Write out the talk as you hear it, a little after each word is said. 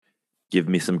Give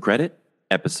Me Some Credit,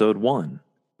 Episode 1,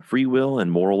 Free Will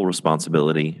and Moral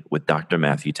Responsibility with Dr.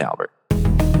 Matthew Talbert.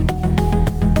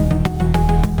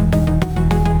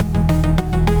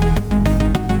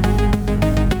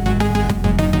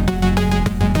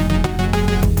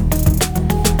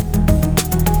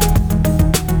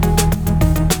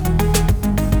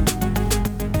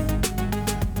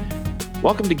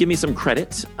 Welcome to Give Me Some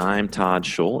Credit. I'm Todd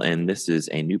Scholl, and this is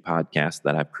a new podcast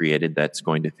that I've created that's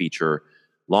going to feature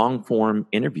long-form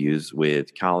interviews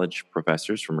with college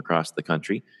professors from across the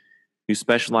country who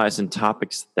specialize in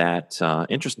topics that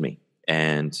interest me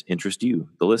and interest you,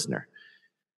 the listener.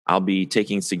 I'll be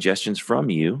taking suggestions from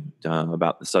you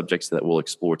about the subjects that we'll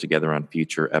explore together on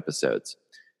future episodes.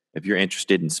 If you're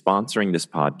interested in sponsoring this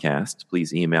podcast,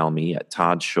 please email me at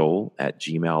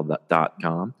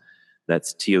toddscholl@gmail.com.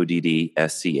 That's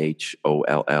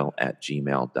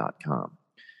TODDSCHOLL@gmail.com.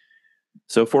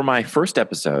 So for my first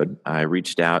episode, I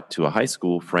reached out to a high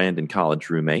school friend and college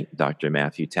roommate, Dr.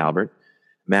 Matthew Talbert.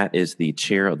 Matt is the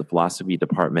chair of the philosophy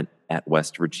department at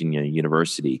West Virginia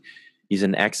University. He's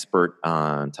an expert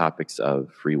on topics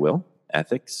of free will,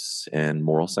 ethics, and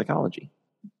moral psychology.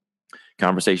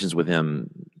 Conversations with him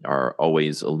are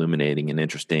always illuminating and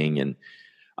interesting,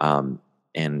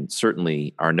 and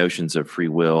certainly our notions of free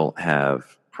will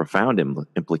have profound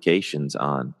implications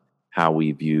on how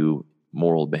we view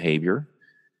moral behavior,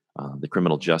 the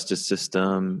criminal justice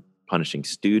system, punishing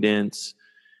students,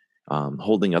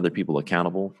 holding other people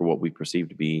accountable for what we perceive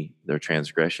to be their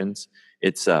transgressions.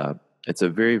 It's a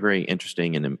very, very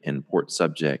interesting and important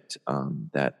subject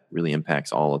that really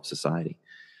impacts all of society.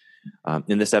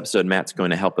 In this episode, Matt's going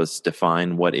to help us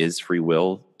define what is free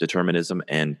will, determinism,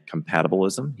 and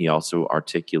compatibilism. He also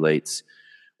articulates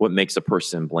what makes a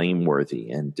person blameworthy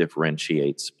and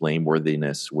differentiates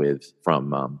blameworthiness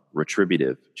from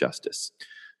retributive justice.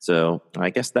 So I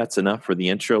guess that's enough for the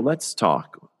intro. Let's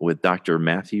talk with Dr.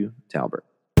 Matthew Talbert.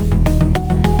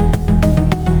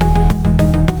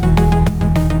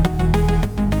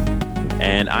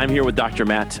 And I'm here with Dr.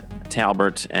 Matt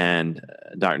Talbert, and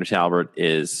Dr. Talbert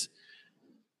is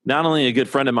not only a good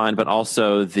friend of mine, but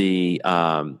also the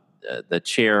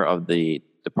chair of the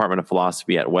Department of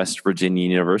Philosophy at West Virginia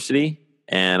University.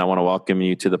 And I want to welcome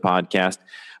you to the podcast.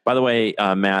 By the way,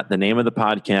 Matt, the name of the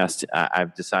podcast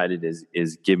I've decided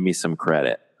is Give Me Some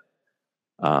Credit.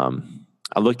 I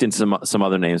looked into some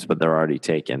other names, but they're already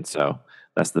taken. So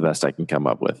that's the best I can come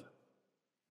up with.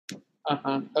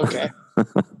 Okay.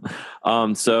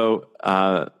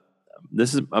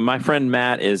 This is my friend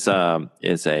Matt is a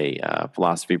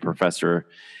philosophy professor,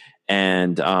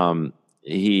 and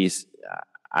he's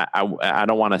I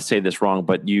don't want to say this wrong,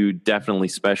 but you definitely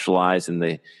specialize in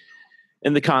the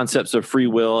concepts of free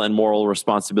will and moral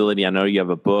responsibility. I know you have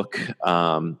a book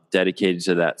dedicated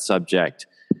to that subject,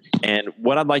 and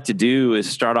what I'd like to do is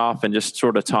start off and just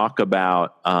sort of talk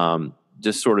about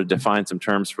just sort of define some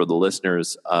terms for the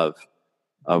listeners of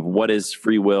what is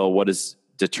free will, what is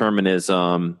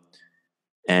determinism,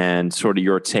 and sort of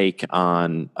your take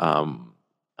on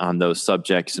those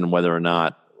subjects and whether or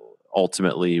not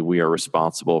ultimately we are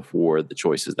responsible for the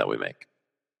choices that we make.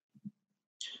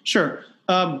 Sure.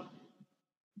 The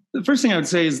first thing I would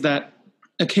say is that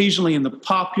occasionally in the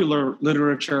popular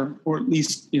literature, or at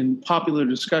least in popular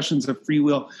discussions of free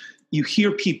will, you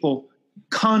hear people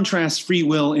contrast free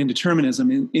will and determinism,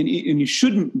 and you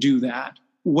shouldn't do that.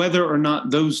 Whether or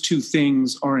not those two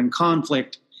things are in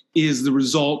conflict is the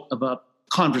result of a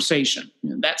conversation.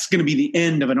 That's going to be the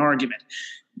end of an argument.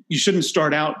 You shouldn't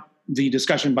start out the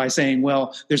discussion by saying,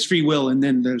 well, there's free will and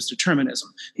then there's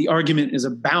determinism. The argument is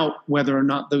about whether or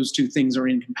not those two things are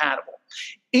incompatible.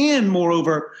 And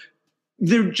moreover,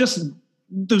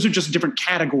 those are just different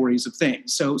categories of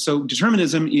things. So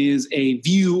determinism is a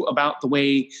view about the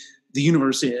way the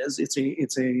universe is. It's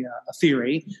a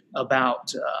theory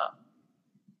about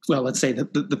let's say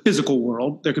the physical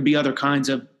world. There could be other kinds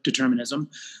of determinism,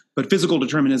 but physical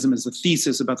determinism is the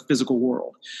thesis about the physical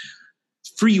world.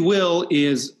 Free will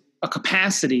is a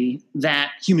capacity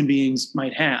that human beings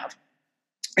might have.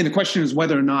 And the question is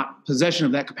whether or not possession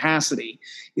of that capacity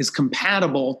is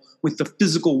compatible with the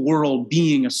physical world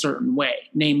being a certain way,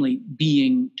 namely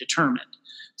being determined.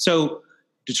 So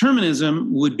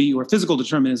determinism would be, or physical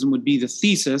determinism would be the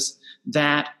thesis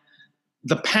that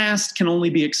the past can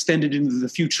only be extended into the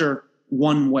future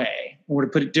one way, or to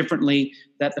put it differently,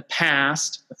 that the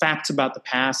past, the facts about the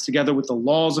past, together with the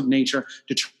laws of nature,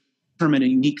 determine a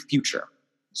unique future.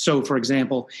 So, for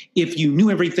example, if you knew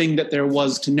everything that there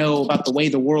was to know about the way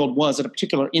the world was at a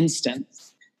particular instant,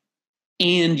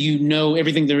 and you know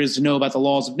everything there is to know about the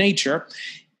laws of nature,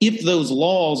 if those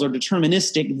laws are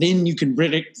deterministic, then you can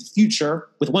predict the future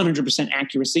with 100%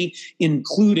 accuracy,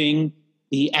 including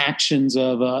the actions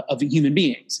of human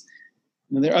beings.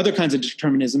 Now, there are other kinds of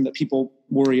determinism that people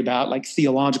worry about, like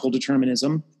theological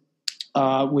determinism,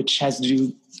 which has to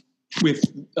do with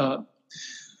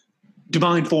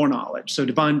divine foreknowledge. So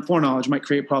divine foreknowledge might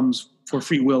create problems for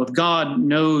free will. If God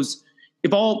knows,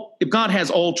 if God has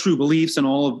all true beliefs and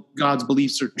all of God's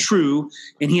beliefs are true,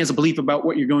 and he has a belief about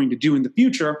what you're going to do in the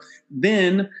future,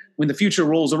 then when the future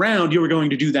rolls around, you're going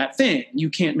to do that thing. You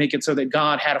can't make it so that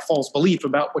God had a false belief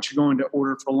about what you're going to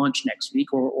order for lunch next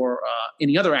week or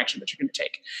any other action that you're going to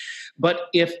take. But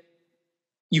if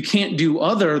you can't do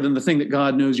other than the thing that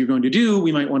God knows you're going to do,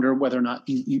 we might wonder whether or not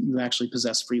you actually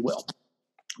possess free will.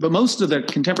 But most of the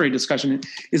contemporary discussion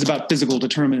is about physical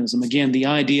determinism. Again, the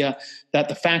idea that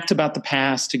the facts about the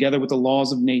past, together with the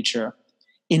laws of nature,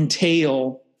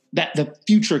 entail that the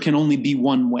future can only be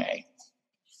one way.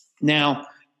 Now,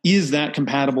 is that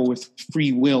compatible with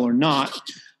free will or not?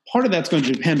 Part of that's going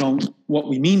to depend on what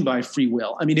we mean by free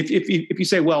will. I mean, if you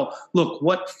say, well, look,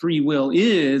 what free will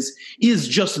is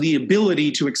just the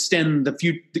ability to extend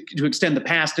the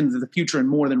past into the future in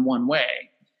more than one way.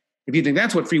 If you think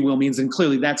that's what free will means, then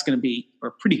clearly that's going to be,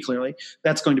 or pretty clearly,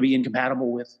 that's going to be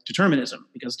incompatible with determinism,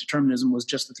 because determinism was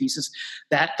just the thesis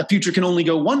that the future can only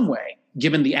go one way.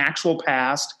 Given the actual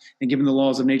past and given the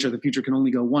laws of nature, the future can only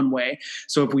go one way.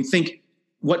 So if we think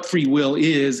what free will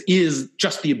is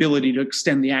just the ability to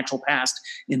extend the actual past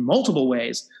in multiple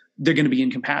ways, they're going to be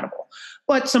incompatible.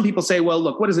 But some people say, well,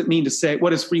 look, what does it mean to say,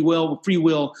 what is free will? Free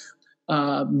will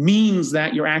means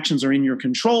that your actions are in your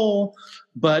control,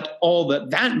 but all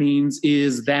that means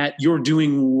is that you're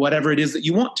doing whatever it is that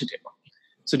you want to do.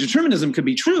 So determinism could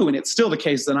be true, and it's still the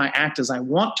case that I act as I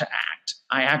want to act.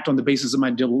 I act on the basis of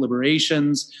my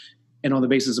deliberations and on the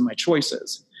basis of my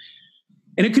choices.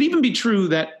 And it could even be true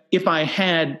that if I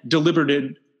had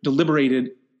deliberated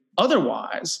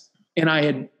otherwise, and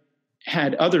I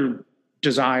had other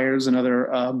desires and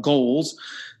other goals,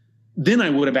 then I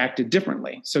would have acted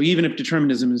differently. So even if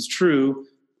determinism is true,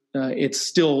 it's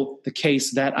still the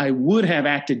case that I would have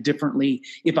acted differently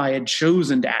if I had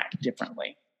chosen to act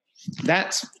differently.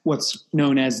 That's what's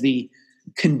known as the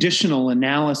conditional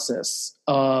analysis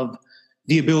of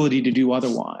the ability to do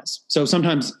otherwise. So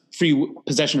sometimes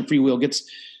possession of free will gets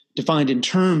defined in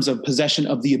terms of possession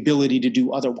of the ability to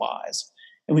do otherwise.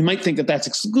 And we might think that that's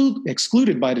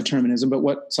excluded by determinism, but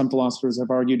what some philosophers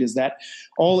have argued is that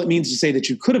all it means to say that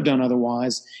you could have done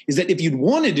otherwise is that if you'd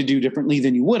wanted to do differently,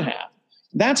 then you would have.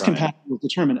 That's right. Compatible with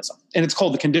determinism. And it's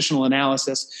called the conditional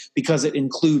analysis because it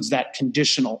includes that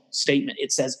conditional statement.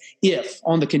 It says, if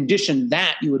on the condition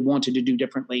that you had wanted to do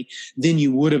differently, then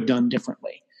you would have done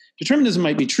differently. Determinism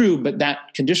might be true, but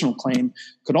that conditional claim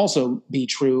could also be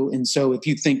true. And so if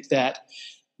you think that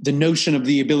the notion of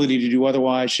the ability to do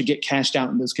otherwise should get cashed out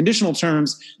in those conditional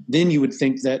terms, then you would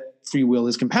think that free will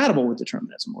is compatible with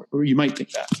determinism, or you might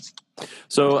think that.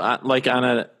 So like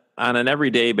on an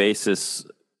everyday basis,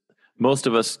 most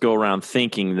of us go around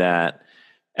thinking that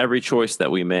every choice that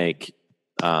we make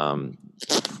to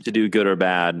do good or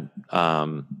bad,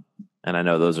 and I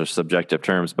know those are subjective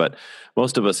terms, but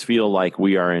most of us feel like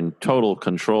we are in total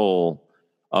control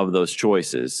of those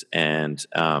choices. And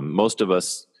most of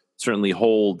us certainly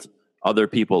hold other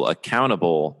people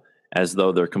accountable as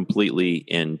though they're completely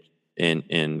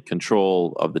in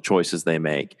control of the choices they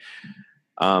make.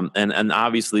 And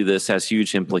obviously this has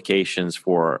huge implications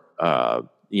for,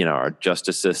 our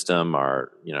justice system, our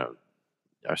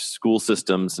school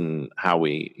systems, and how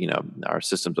we, our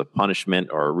systems of punishment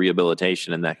or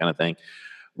rehabilitation and that kind of thing.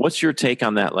 What's your take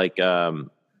on that? Like,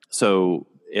 so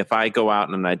if I go out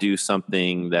and I do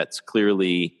something that's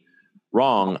clearly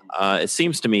wrong, it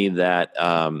seems to me that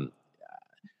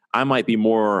I might be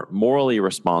more morally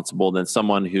responsible than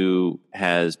someone who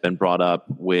has been brought up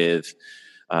with,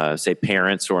 say,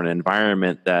 parents or an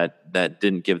environment that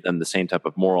didn't give them the same type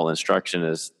of moral instruction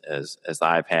as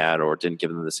I've had, or didn't give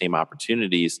them the same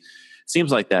opportunities. It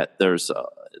seems like that there's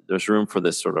room for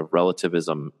this sort of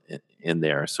relativism in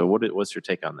there. So what's your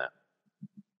take on that?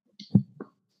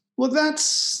 Well,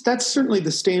 that's certainly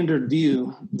the standard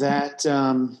view, that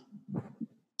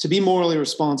to be morally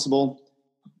responsible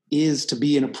is to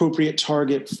be an appropriate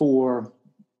target for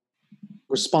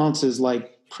responses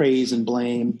like praise and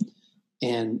blame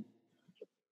and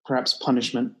perhaps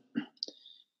punishment.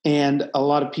 And a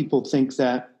lot of people think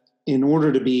that in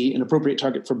order to be an appropriate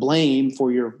target for blame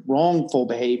for your wrongful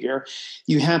behavior,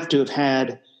 you have to have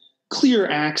had clear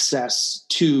access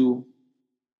to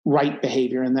right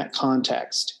behavior in that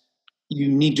context. You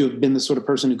need to have been the sort of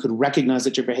person who could recognize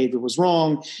that your behavior was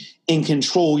wrong and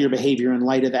control your behavior in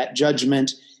light of that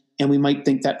judgment, And we might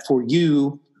think that for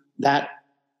you, that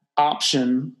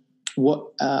option,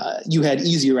 you had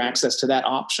easier access to that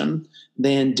option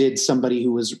than did somebody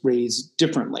who was raised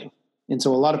differently. And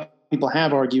so a lot of people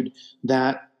have argued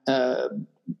that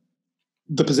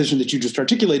the position that you just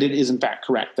articulated is in fact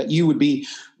correct, that you would be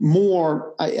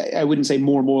more, I wouldn't say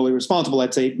more morally responsible,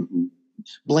 I'd say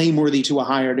blameworthy to a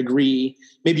higher degree.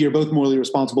 Maybe you're both morally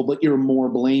responsible, but you're more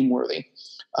blameworthy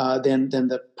than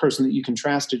the person that you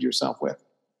contrasted yourself with.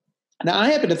 Now,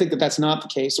 I happen to think that that's not the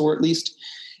case, or at least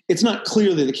it's not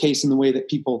clearly the case in the way that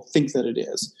people think that it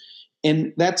is.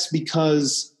 And that's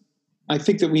because I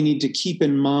think that we need to keep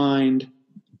in mind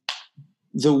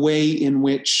the way in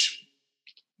which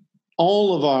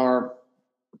all of our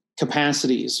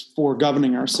capacities for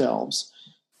governing ourselves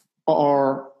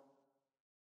are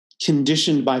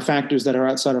conditioned by factors that are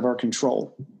outside of our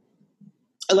control.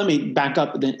 Let me back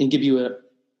up and give you a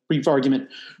brief argument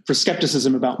for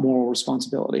skepticism about moral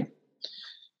responsibility,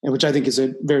 which I think is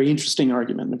a very interesting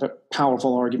argument, a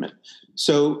powerful argument.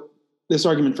 So this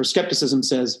argument for skepticism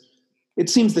says, it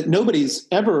seems that nobody's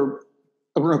ever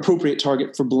an appropriate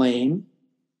target for blame.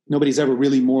 Nobody's ever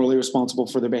really morally responsible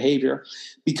for their behavior,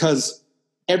 because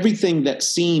everything that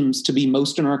seems to be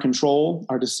most in our control,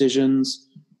 our decisions,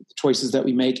 the choices that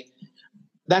we make,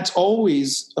 that's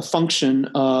always a function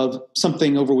of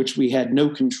something over which we had no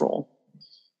control.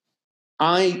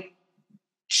 I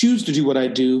choose to do what I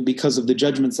do because of the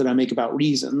judgments that I make about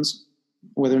reasons,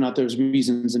 whether or not there's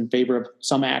reasons in favor of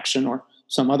some action or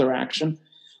some other action.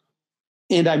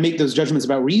 And I make those judgments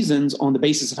about reasons on the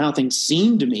basis of how things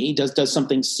seem to me. Does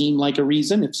something seem like a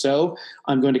reason? If so,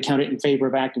 I'm going to count it in favor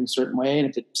of acting a certain way. And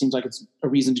if it seems like it's a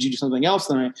reason to do something else,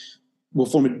 then I will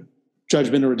form a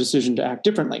judgment or a decision to act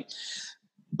differently.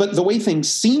 But the way things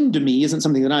seem to me isn't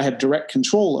something that I have direct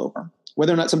control over.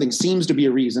 Whether or not something seems to be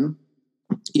a reason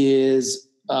is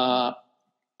a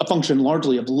function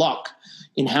largely of luck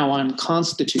in how I'm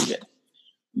constituted.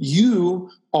 You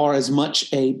are as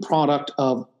much a product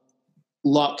of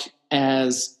luck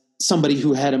as somebody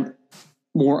who had a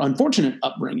more unfortunate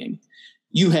upbringing.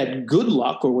 You had good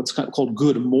luck, or what's called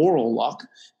good moral luck,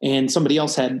 and somebody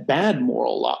else had bad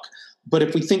moral luck. But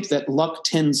if we think that luck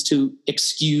tends to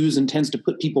excuse and tends to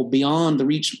put people beyond the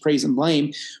reach of praise and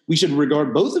blame, we should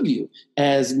regard both of you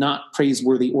as not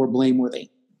praiseworthy or blameworthy,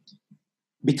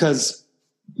 because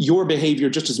your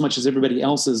behavior, just as much as everybody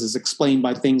else's, is explained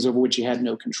by things over which you had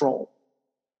no control,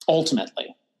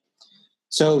 ultimately.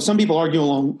 So some people argue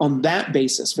on that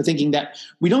basis for thinking that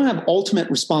we don't have ultimate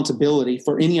responsibility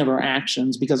for any of our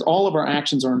actions because all of our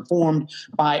actions are informed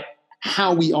by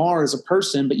how we are as a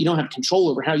person, but you don't have control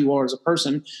over how you are as a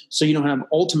person, so you don't have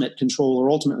ultimate control or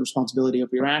ultimate responsibility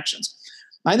over your actions.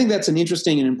 I think that's an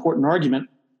interesting and important argument,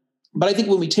 but I think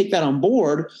when we take that on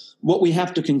board, what we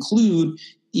have to conclude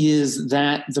is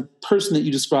that the person that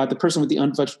you described, the person with the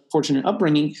unfortunate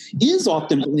upbringing, is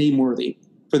often blameworthy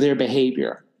for their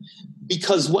behavior.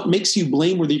 Because what makes you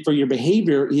blameworthy for your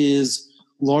behavior is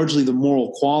largely the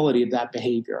moral quality of that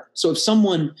behavior. So if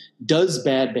someone does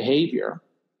bad behavior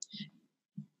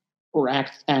or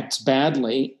acts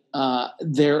badly,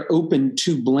 they're open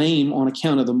to blame on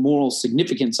account of the moral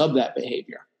significance of that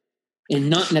behavior, and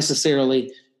not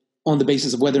necessarily on the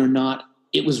basis of whether or not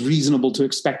it was reasonable to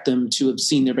expect them to have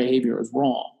seen their behavior as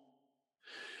wrong.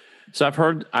 So I've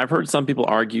heard some people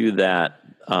argue that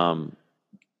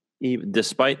even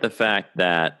despite the fact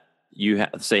that you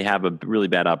have a really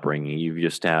bad upbringing, you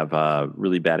just have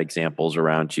really bad examples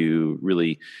around you,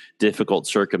 really difficult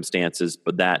circumstances,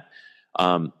 but that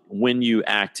when you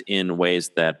act in ways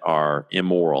that are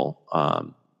immoral,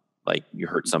 like you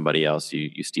hurt somebody else,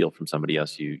 you steal from somebody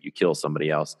else, you kill somebody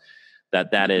else,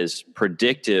 that is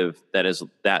predictive.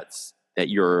 That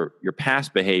your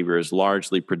past behavior is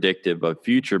largely predictive of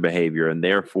future behavior, and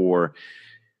therefore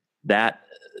that,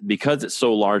 because it's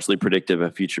so largely predictive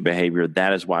of future behavior,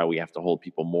 that is why we have to hold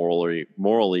people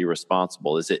morally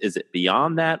responsible. Is it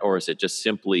beyond that, or is it just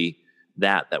simply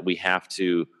that we have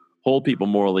to hold people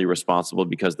morally responsible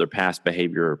because their past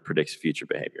behavior predicts future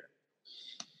behavior?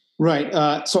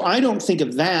 Right. So I don't think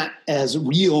of that as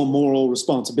real moral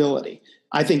responsibility.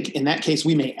 I think in that case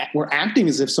we're acting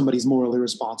as if somebody's morally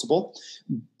responsible,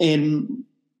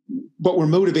 but we're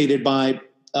motivated by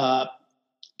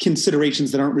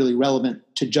considerations that aren't really relevant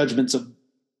to judgments of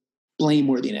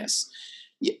blameworthiness.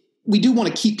 We do want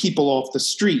to keep people off the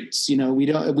streets. We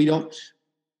want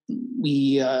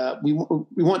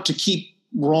to keep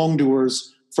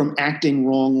wrongdoers from acting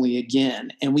wrongly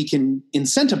again, and we can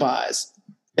incentivize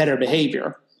better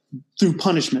behavior through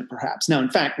punishment, perhaps. Now, in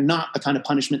fact, not the kind of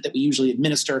punishment that we usually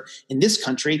administer in this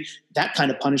country. That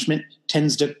kind of punishment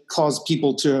tends to cause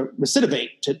people to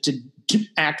recidivate, to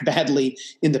act badly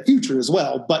in the future as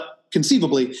well. But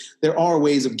conceivably, there are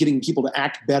ways of getting people to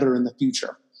act better in the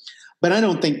future. But I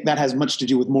don't think that has much to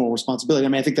do with moral responsibility. I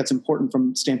mean, I think that's important from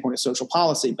the standpoint of social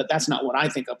policy, but that's not what I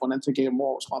think of when I'm thinking of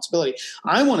moral responsibility.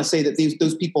 I want to say that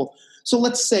those people, so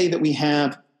let's say that we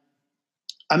have,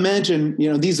 imagine,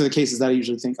 these are the cases that I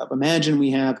usually think of. Imagine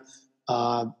we have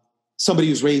somebody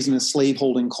who's raised in a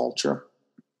slaveholding culture,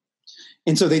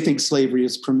 and so they think slavery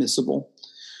is permissible.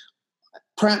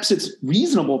 Perhaps it's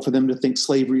reasonable for them to think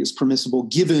slavery is permissible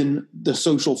given the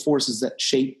social forces that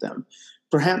shape them.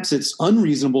 Perhaps it's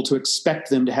unreasonable to expect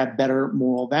them to have better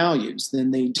moral values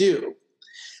than they do.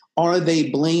 Are they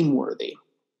blameworthy?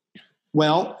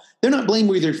 Well, they're not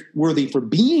blameworthy for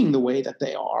being the way that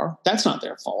they are. That's not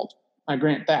their fault. I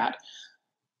grant that.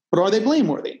 But are they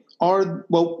blameworthy?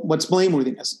 What's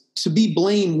blameworthiness? To be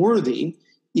blameworthy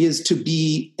is to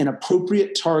be an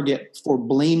appropriate target for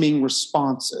blaming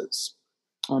responses,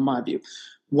 on my view.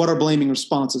 What are blaming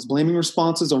responses? Blaming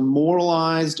responses are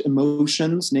moralized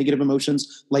emotions, negative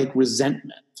emotions like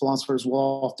resentment. Philosophers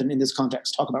will often in this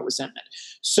context talk about resentment.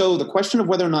 So the question of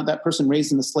whether or not that person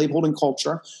raised in the slaveholding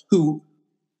culture who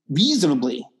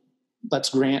reasonably, let's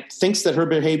grant, thinks that her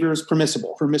behavior is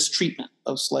permissible, her mistreatment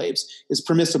of slaves is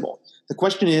permissible. The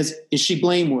question is she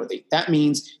blameworthy? That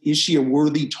means, is she a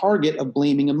worthy target of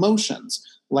blaming emotions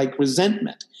like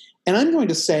resentment? And I'm going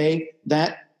to say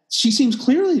that she seems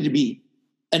clearly to be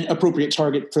an appropriate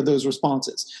target for those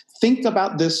responses. Think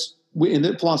about this, and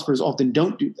the philosophers often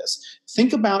don't do this.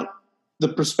 Think about the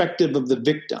perspective of the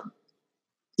victim.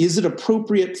 Is it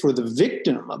appropriate for the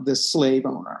victim of this slave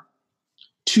owner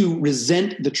to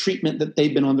resent the treatment that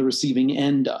they've been on the receiving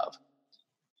end of?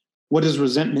 What does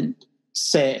resentment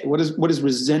say? What is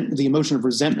the emotion of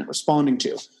resentment responding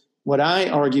to? What I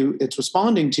argue it's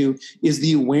responding to is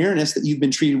the awareness that you've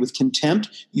been treated with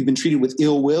contempt, you've been treated with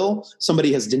ill will,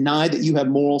 somebody has denied that you have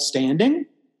moral standing,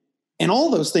 and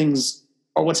all those things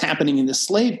are what's happening in the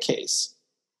slave case.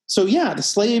 So yeah, the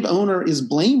slave owner is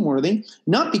blameworthy,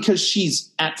 not because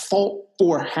she's at fault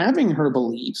for having her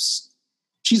beliefs.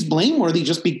 She's blameworthy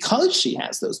just because she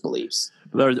has those beliefs.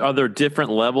 Are there different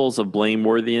levels of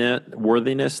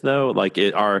blameworthiness,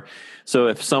 though? So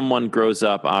if someone grows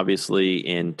up, obviously,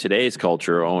 in today's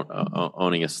culture,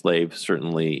 owning a slave,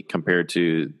 certainly compared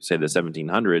to, say, the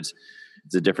 1700s,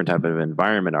 it's a different type of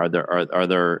environment. Is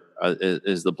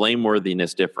the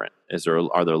blameworthiness different?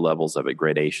 Are there levels of it,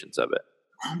 gradations of it?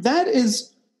 That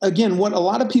is, again, what a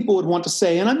lot of people would want to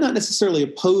say, and I'm not necessarily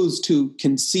opposed to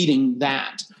conceding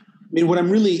that. I mean, what I'm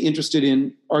really interested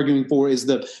in arguing for is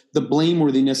the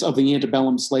blameworthiness of the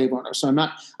antebellum slave owner. So I'm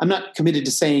not committed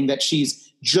to saying that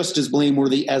she's just as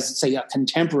blameworthy as, say, a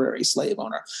contemporary slave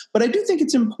owner. But I do think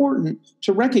it's important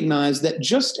to recognize that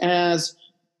just as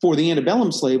for the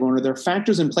antebellum slave owner, there are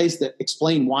factors in place that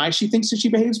explain why she thinks that she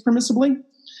behaves permissibly.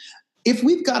 If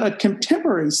we've got a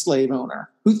contemporary slave owner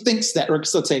who thinks that, or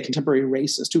let's say a contemporary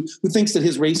racist, who thinks that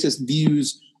his racist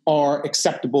views are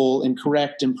acceptable and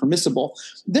correct and permissible,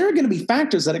 there are going to be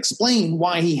factors that explain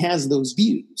why he has those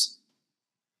views.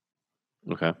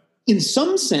 Okay. In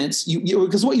some sense,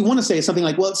 because what you want to say is something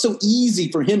like, well, it's so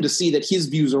easy for him to see that his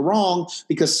views are wrong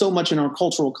because so much in our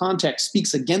cultural context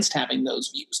speaks against having those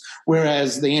views.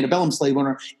 Whereas the antebellum slave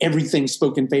owner, everything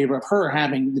spoke in favor of her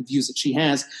having the views that she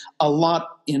has. A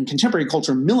lot in contemporary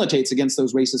culture militates against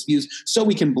those racist views, so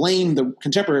we can blame the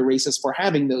contemporary racists for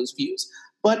having those views.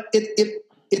 But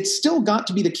it's still got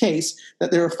to be the case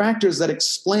that there are factors that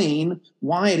explain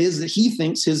why it is that he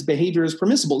thinks his behavior is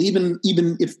permissible, even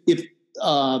if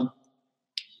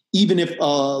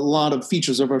a lot of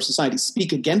features of our society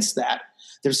speak against that.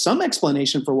 There's some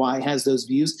explanation for why he has those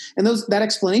views, and that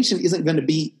explanation isn't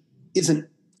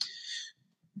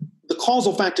the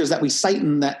causal factors that we cite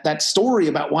in that story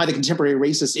about why the contemporary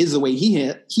racist is the way he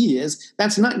is.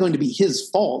 That's not going to be his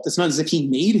fault. It's not as if he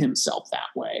made himself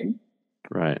that way.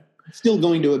 Right. It's still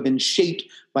going to have been shaped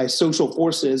by social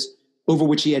forces over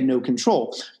which he had no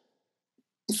control.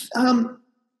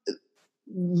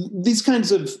 These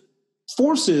kinds of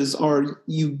forces are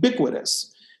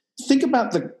ubiquitous. Think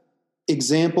about the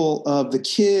example of the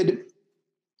kid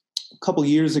a couple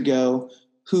years ago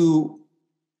who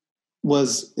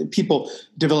people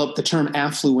developed the term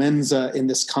affluenza in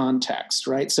this context,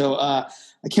 right? So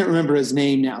I can't remember his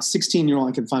name now. 16-year-old,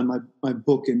 I can find my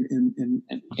book and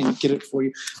get it for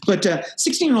you. But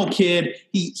 16-year-old kid,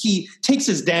 he takes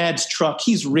his dad's truck.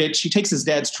 He's rich. He takes his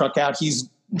dad's truck out. He's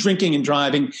drinking and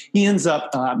driving. He ends up,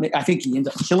 I think he ends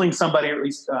up killing somebody, or at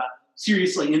least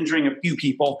seriously injuring a few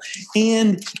people.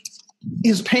 And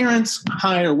his parents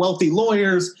hire wealthy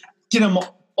lawyers, get him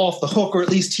off the hook, or at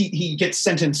least he gets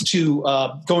sentenced to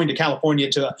going to California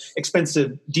to an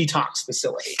expensive detox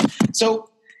facility. So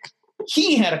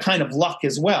he had a kind of luck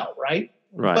as well, right?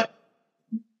 Right. But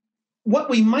what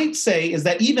we might say is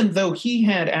that even though he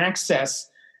had access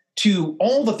to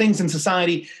all the things in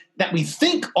society that we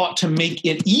think ought to make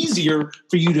it easier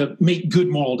for you to make good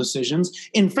moral decisions,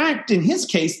 in fact, in his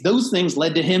case, those things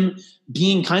led to him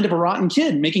being kind of a rotten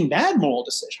kid, making bad moral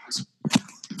decisions.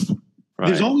 Right.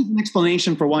 There's always an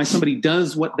explanation for why somebody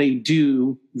does what they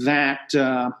do that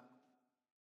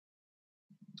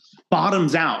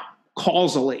bottoms out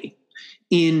causally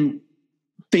in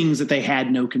things that they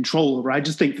had no control over. I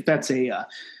just think that that's a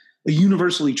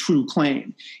universally true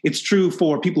claim. It's true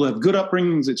for people who have good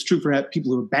upbringings. It's true for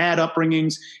people who have bad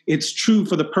upbringings. It's true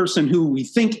for the person who we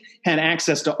think had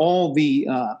access to all the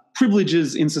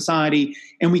privileges in society,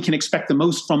 and we can expect the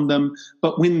most from them.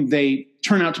 But when they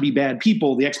turn out to be bad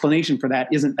people, the explanation for that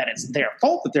isn't that it's their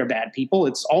fault that they're bad people.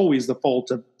 It's always the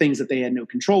fault of things that they had no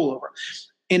control over.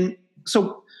 And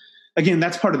so, again,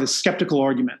 that's part of the skeptical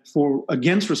argument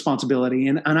against responsibility.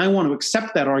 And I want to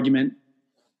accept that argument,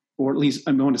 or at least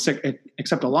I'm going to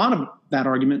accept a lot of that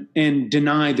argument and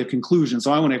deny the conclusion.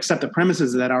 So I want to accept the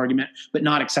premises of that argument, but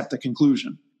not accept the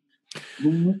conclusion.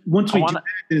 Once we do that,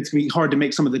 it's going to be hard to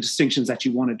make some of the distinctions that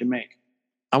you wanted to make.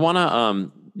 I want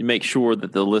to make sure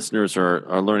that the listeners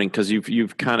are learning, because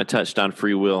you've kind of touched on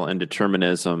free will and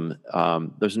determinism.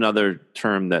 There's another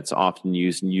term that's often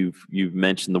used, and you've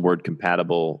mentioned the word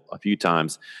compatible a few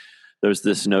times. There's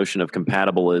this notion of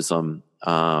compatibilism.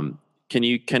 Can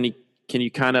you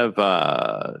kind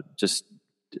of just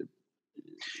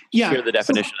share the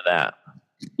definition of that?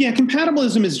 Yeah,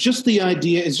 compatibilism is just the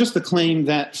idea, is just the claim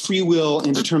that free will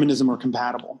and determinism are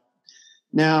compatible.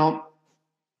 Now,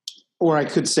 or I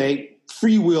could say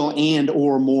free will and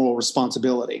or moral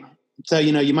responsibility. So,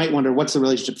 you might wonder, what's the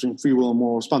relationship between free will and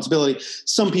moral responsibility?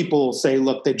 Some people say,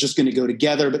 look, they're just going to go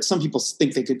together, but some people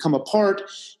think they could come apart,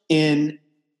 and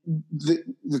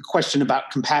the question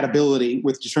about compatibility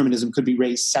with determinism could be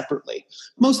raised separately.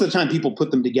 Most of the time people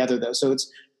put them together, though. So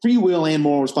it's free will and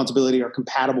moral responsibility are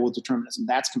compatible with determinism.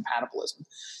 That's compatibilism.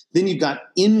 Then you've got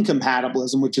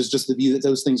incompatibilism, which is just the view that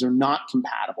those things are not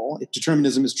compatible. If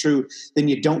determinism is true, then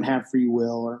you don't have free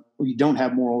will or you don't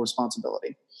have moral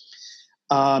responsibility.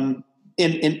 And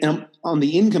on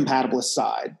the incompatibilist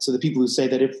side, so the people who say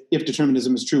that if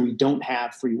determinism is true, we don't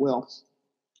have free will,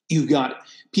 you've got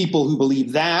people who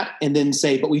believe that and then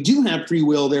say, but we do have free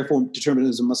will, therefore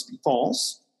determinism must be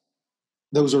false.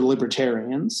 Those are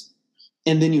libertarians.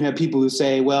 And then you have people who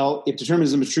say, well, if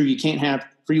determinism is true, you can't have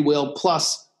free will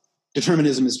plus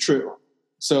determinism is true.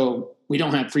 So we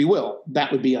don't have free will.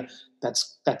 That would be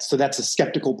that's a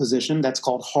skeptical position. That's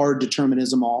called hard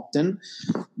determinism often.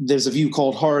 There's a view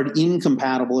called hard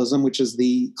incompatibilism, which is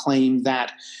the claim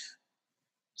that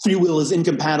free will is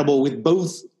incompatible with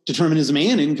both determinism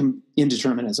and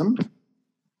indeterminism.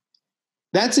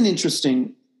 That's an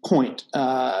interesting point,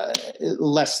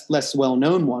 less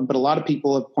well-known one, but a lot of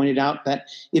people have pointed out that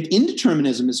if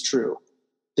indeterminism is true,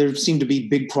 there seem to be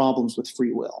big problems with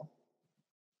free will.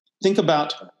 Think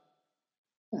about,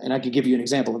 and I could give you an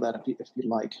example of that if you'd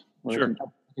like. Sure. I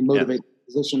can motivate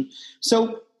the position.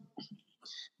 So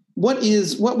what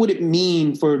would it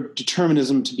mean for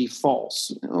determinism to be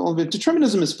false? Well, if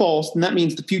determinism is false, then that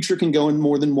means the future can go in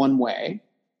more than one way.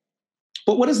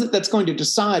 But what is it that's going to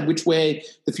decide which way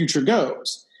the future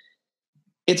goes?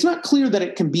 It's not clear that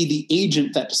it can be the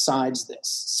agent that decides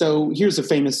this. So here's a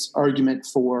famous argument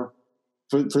for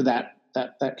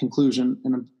that conclusion,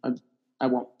 and I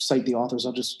won't cite the authors.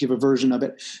 I'll just give a version of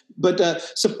it. But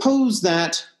suppose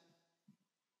that.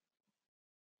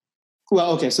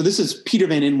 Well, okay, so this is Peter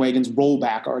Van Inwagen's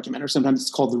rollback argument, or sometimes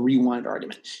it's called the rewind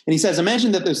argument. And he says,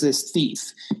 imagine that there's this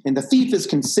thief, and the thief is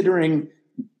considering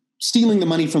stealing the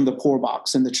money from the poor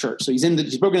box in the church. So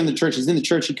he's broken in the church, he's in the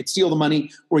church, he could steal the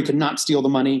money, or he could not steal the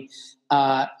money.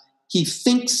 He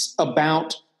thinks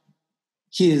about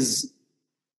his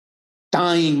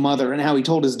dying mother and how he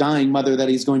told his dying mother that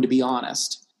he's going to be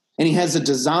honest. And he has a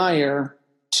desire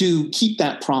to keep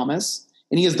that promise.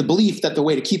 And he has the belief that the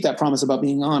way to keep that promise about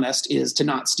being honest is to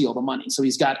not steal the money. So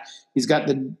he's got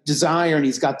the desire and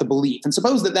he's got the belief. And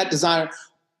suppose that desire,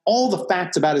 all the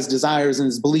facts about his desires and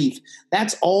his belief,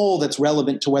 that's all that's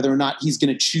relevant to whether or not he's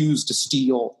going to choose to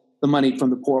steal the money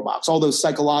from the poor box. All those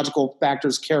psychological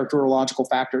factors, characterological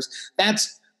factors,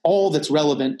 that's all that's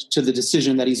relevant to the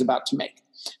decision that he's about to make.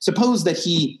 Suppose that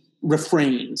he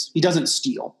refrains, he doesn't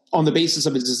steal on the basis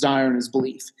of his desire and his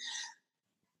belief.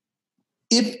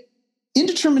 If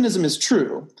indeterminism is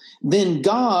true, then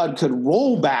God could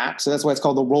roll back. So that's why it's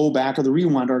called the rollback or the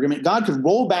rewind argument. God could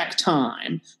roll back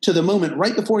time to the moment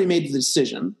right before he made the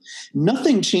decision.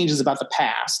 Nothing changes about the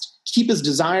past. Keep his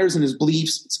desires and his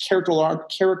beliefs, his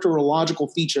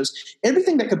characterological features,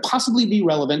 everything that could possibly be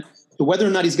relevant to whether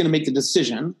or not he's going to make the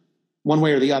decision, one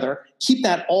way or the other, keep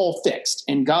that all fixed.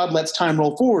 And God lets time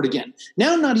roll forward again.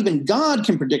 Now, not even God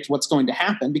can predict what's going to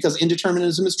happen because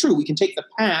indeterminism is true. We can take the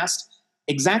past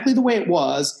exactly the way it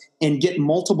was and get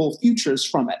multiple futures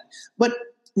from it. But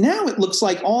now it looks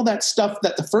like all that stuff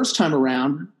that the first time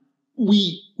around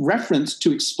we referenced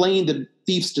to explain the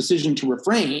thief's decision to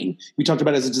refrain, we talked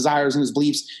about his desires and his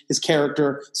beliefs, his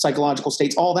character, psychological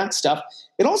states, all that stuff.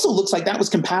 It also looks like that was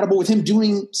compatible with him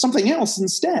doing something else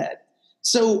instead.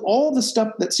 So all the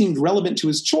stuff that seemed relevant to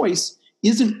his choice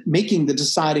isn't making the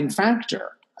deciding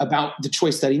factor about the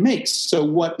choice that he makes. So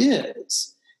what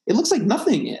is? It looks like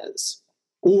nothing is.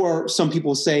 Or some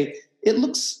people say it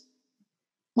looks,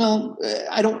 well,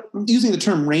 using the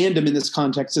term random in this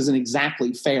context isn't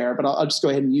exactly fair, but I'll just go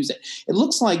ahead and use it. It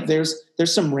looks like there's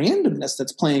some randomness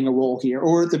that's playing a role here,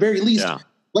 or at the very least,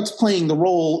 what's playing the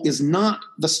role is not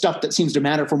the stuff that seems to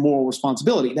matter for moral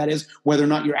responsibility. That is, whether or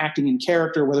not you're acting in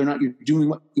character, whether or not you're doing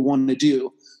what you want to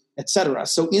do, etc.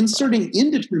 So inserting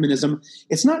indeterminism,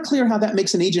 it's not clear how that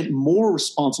makes an agent more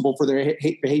responsible for their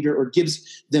behavior or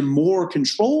gives them more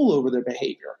control over their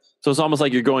behavior. So it's almost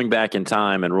like you're going back in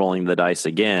time and rolling the dice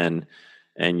again,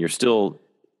 and you're still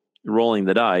rolling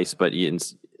the dice, but you're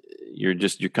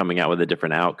coming out with a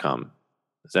different outcome.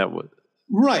 Is that what?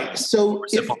 Right. So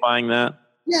simplifying that?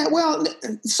 Yeah, well,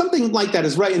 something like that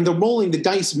is right. And the rolling the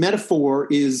dice metaphor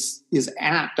is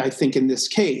apt, I think, in this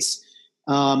case.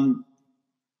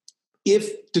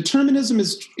 If indeterminism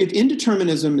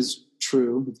is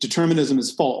true, if determinism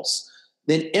is false,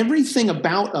 then everything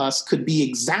about us could be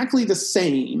exactly the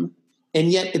same,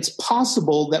 and yet it's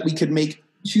possible that we could make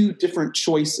two different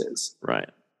choices. Right.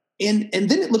 And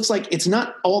then it looks like it's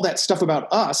not all that stuff about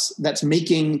us that's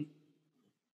making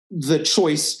the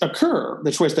choice occur,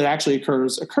 the choice that actually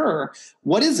occur.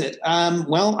 What is it?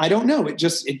 Well, I don't know. It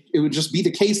would just be the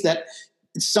case that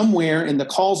somewhere in the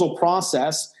causal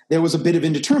process, there was a bit of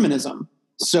indeterminism.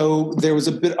 So there was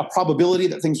a probability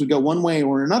that things would go one way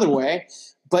or another way.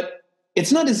 But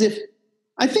it's not as if,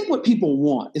 I think what people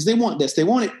want is they want this. They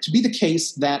want it to be the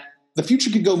case that the future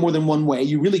could go more than one way.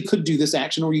 You really could do this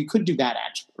action or you could do that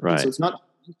action. Right. So it's not,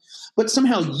 but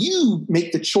somehow you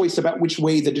make the choice about which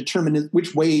way the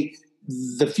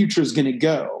future is going to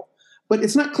go. But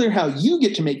it's not clear how you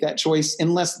get to make that choice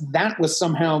unless that was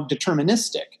somehow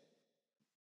deterministic.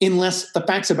 Unless the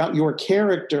facts about your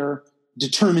character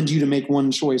determined you to make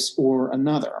one choice or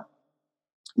another.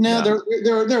 Now, there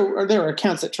are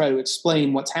accounts that try to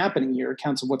explain what's happening here,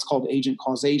 accounts of what's called agent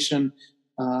causation.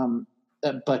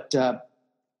 But I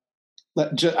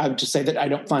would just say that I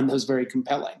don't find those very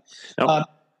compelling. Nope.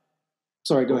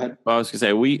 Sorry, go ahead. Well, I was going to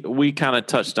say, we kind of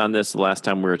touched on this the last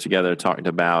time we were together, talking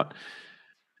about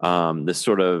this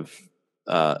sort of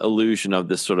illusion of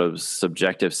this sort of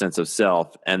subjective sense of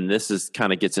self. And this is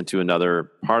kind of gets into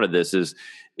another part of this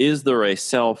is there a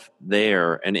self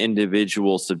there, an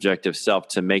individual subjective self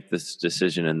to make this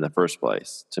decision in the first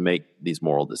place, to make these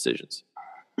moral decisions?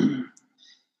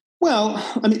 Well,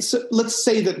 I mean, so let's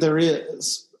say that there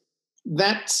is.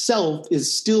 That self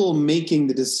is still making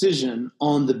the decision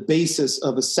on the basis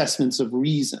of assessments of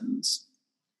reasons.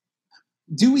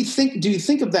 Do you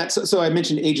think of that? So I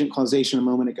mentioned agent causation a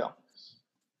moment ago.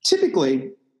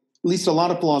 Typically, at least a lot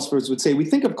of philosophers would say, we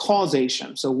think of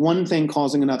causation, so one thing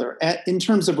causing another, in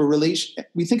terms of a relation.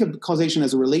 We think of causation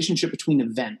as a relationship between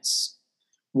events.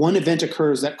 One event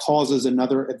occurs that causes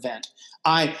another event.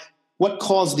 What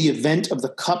caused the event of the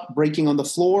cup breaking on the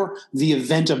floor? The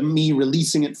event of me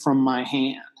releasing it from my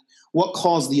hand. What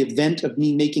caused the event of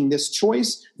me making this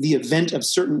choice? The event of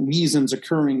certain reasons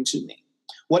occurring to me.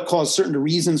 What caused certain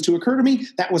reasons to occur to me?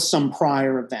 That was some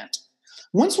prior event.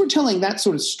 Once we're telling that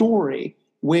sort of story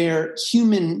where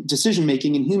human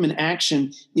decision-making and human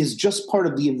action is just part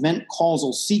of the event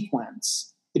causal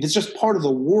sequence, if it's just part of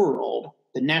the world,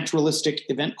 the naturalistic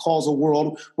event causal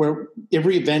world where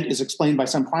every event is explained by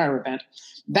some prior event,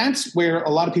 that's where a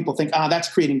lot of people think, that's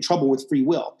creating trouble with free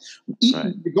will.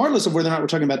 Right. Regardless of whether or not we're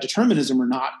talking about determinism or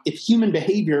not, if human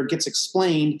behavior gets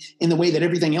explained in the way that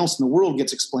everything else in the world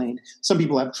gets explained, some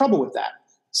people have trouble with that.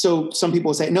 So some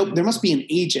people say, nope, there must be an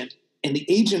agent, and the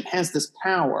agent has this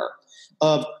power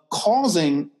of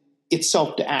causing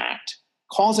itself to act,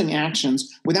 causing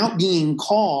actions without being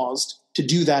caused to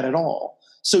do that at all.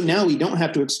 So now we don't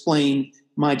have to explain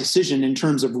my decision in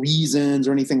terms of reasons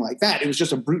or anything like that. It was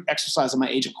just a brute exercise of my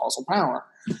agent causal power.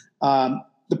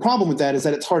 the problem with that is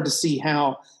that it's hard to see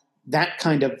how that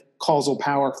kind of causal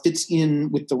power fits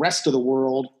in with the rest of the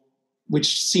world,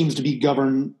 which seems to be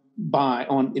governed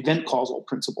on event causal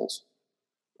principles.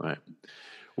 Right.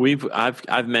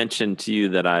 I've mentioned to you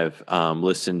that I've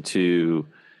listened to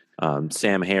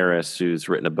Sam Harris, who's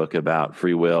written a book about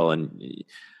free will, and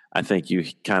I think you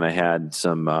kind of had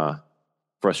some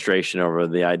frustration over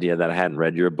the idea that I hadn't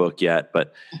read your book yet.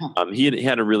 But he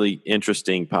had a really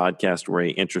interesting podcast where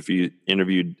he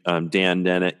interviewed Dan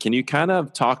Dennett. Can you kind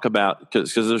of talk about,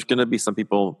 because there's going to be some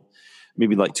people,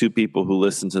 maybe like two people who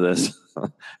listen to this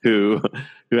who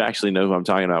actually know who I'm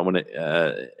talking about,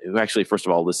 who actually, first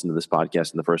of all, listen to this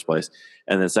podcast in the first place,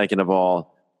 and then second of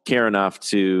all, care enough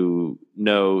to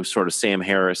know sort of Sam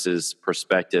Harris's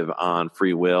perspective on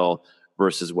free will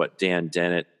versus what Dan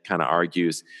Dennett kind of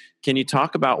argues. Can you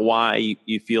talk about why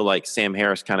you feel like Sam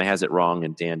Harris kind of has it wrong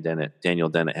and Daniel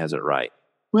Dennett has it right?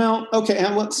 Well, okay.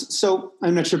 So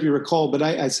I'm not sure if you recall, but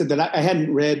I said that I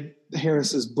hadn't read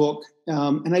Harris's book,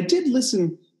 and I did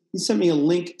listen. He sent me a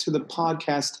link to the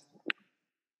podcast,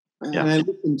 and I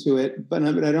listened to it, but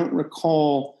I don't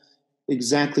recall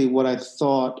exactly what I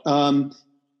thought.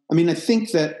 I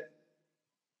think that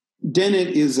Dennett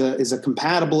is a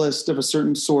compatibilist of a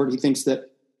certain sort. He thinks that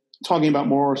talking about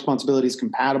moral responsibility is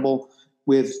compatible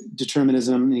with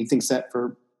determinism, and he thinks that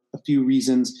for a few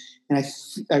reasons. And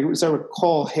as I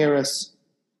recall, Harris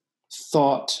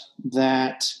thought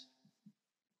that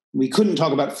we couldn't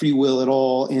talk about free will at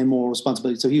all and moral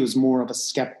responsibility, so he was more of a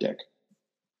skeptic.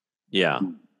 Yeah.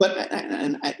 But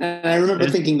I remember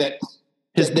thinking that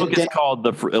his book is called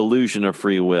The Illusion of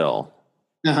Free Will.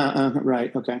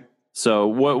 Right. Okay. So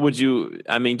what would you,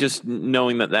 just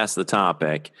knowing that that's the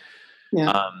topic,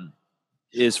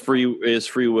 is free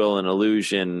will an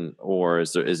illusion, or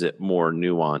is it more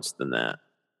nuanced than that?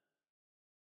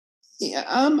 Yeah.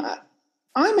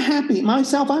 I'm happy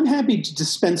to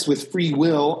dispense with free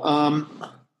will.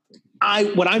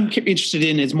 What I'm interested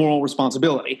in is moral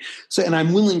responsibility. So, and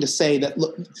I'm willing to say that,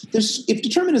 look, if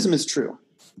determinism is true,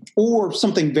 or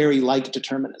something very like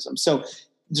determinism. So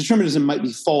determinism might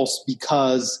be false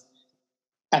because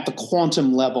at the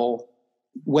quantum level,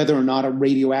 whether or not a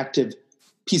radioactive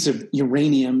piece of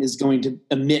uranium is going to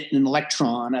emit an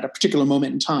electron at a particular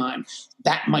moment in time,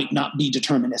 that might not be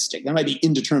deterministic. There might be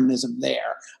indeterminism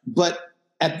there. But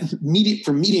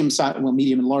for medium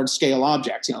and large scale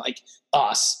objects, like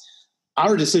us,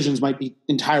 our decisions might be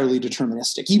entirely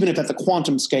deterministic. Even if at the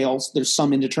quantum scales there's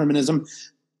some indeterminism,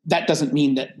 that doesn't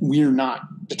mean that we're not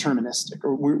deterministic,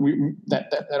 or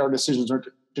that our decisions are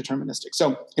deterministic.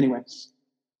 So anyway,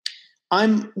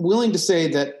 I'm willing to say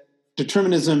that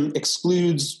determinism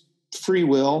excludes free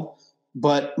will,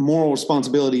 but moral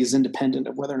responsibility is independent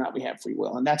of whether or not we have free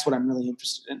will. And that's what I'm really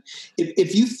interested in.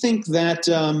 If you think that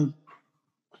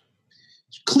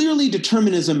clearly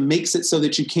determinism makes it so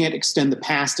that you can't extend the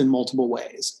past in multiple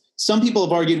ways. Some people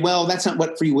have argued, well, that's not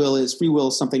what free will is. Free will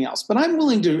is something else. But I'm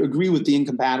willing to agree with the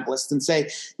incompatibilists and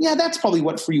say, yeah, that's probably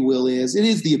what free will is. It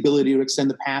is the ability to extend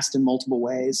the past in multiple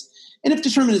ways. And if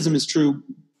determinism is true,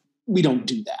 we don't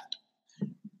do that.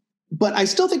 But I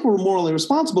still think we're morally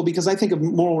responsible, because I think of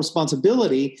moral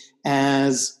responsibility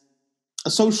as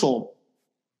a social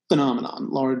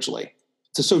phenomenon, largely.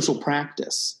 It's a social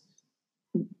practice.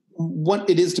 What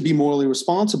it is to be morally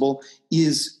responsible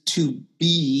is to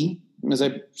be, as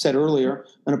I said earlier,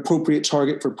 an appropriate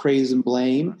target for praise and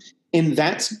blame. And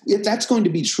that's going to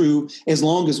be true as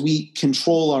long as we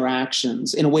control our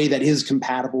actions in a way that is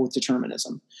compatible with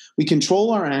determinism. We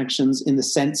control our actions in the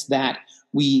sense that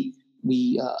we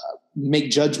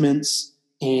make judgments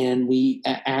and we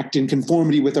act in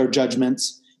conformity with our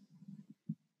judgments.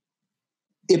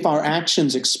 If our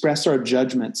actions express our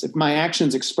judgments, if my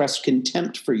actions express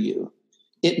contempt for you,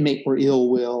 or ill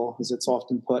will, as it's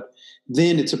often put,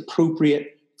 then it's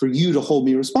appropriate for you to hold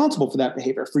me responsible for that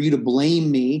behavior, for you to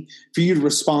blame me, for you to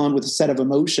respond with a set of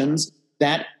emotions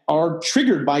that are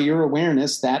triggered by your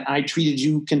awareness that I treated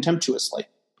you contemptuously.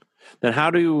 Then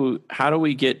how do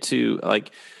we get to,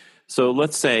 like, so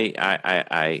let's say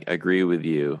I agree with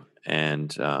you,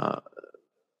 and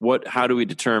how do we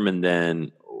determine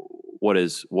then what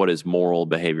is moral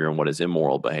behavior and what is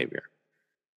immoral behavior?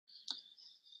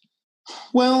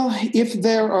 Well, if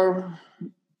there are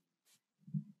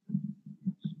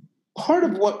part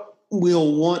of what's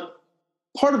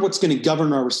going to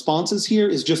govern our responses here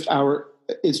is just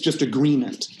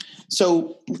agreement.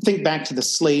 So think back to the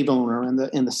slave owner and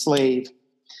the slave.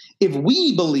 If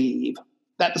we believe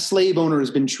that the slave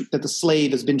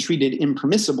has been treated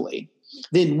impermissibly,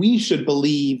 then we should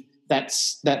believe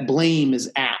that blame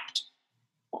is apt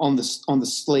on the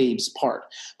slave's part.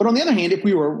 But on the other hand, if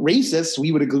we were racist,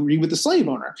 we would agree with the slave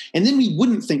owner, and then we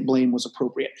wouldn't think blame was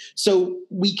appropriate. So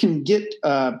we can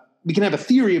have a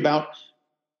theory about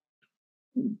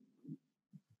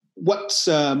what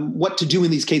to do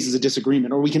in these cases of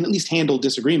disagreement, or we can at least handle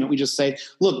disagreement. We just say,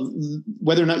 look,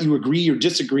 whether or not you agree or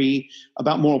disagree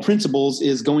about moral principles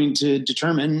is going to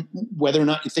determine whether or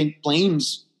not you think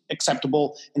blame's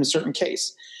acceptable in a certain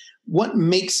case. What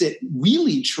makes it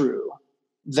really true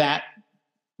that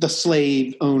the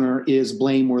slave owner is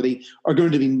blameworthy are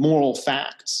going to be moral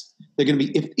facts. They're going to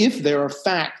be, if there are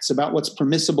facts about what's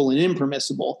permissible and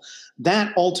impermissible,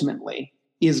 that ultimately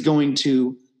is going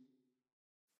to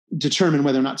determine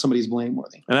whether or not somebody's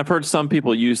blameworthy. And I've heard some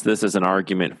people use this as an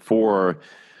argument for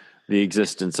the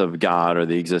existence of God or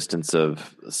the existence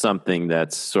of something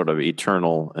that's sort of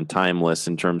eternal and timeless,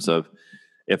 in terms of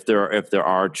if there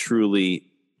are true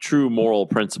moral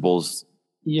principles,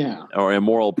 or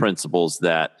immoral principles,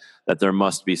 that there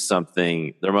must be some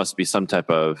type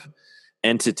of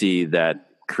entity that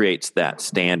creates that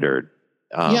standard.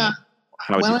 How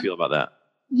would you feel about that?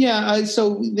 Yeah,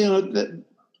 so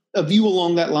a view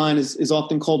along that line is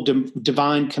often called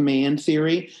divine command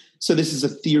theory. So this is a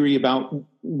theory about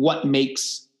what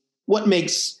makes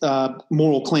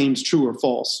moral claims true or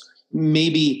false.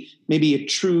 Maybe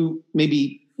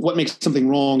what makes something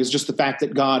wrong is just the fact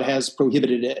that God has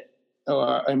prohibited it,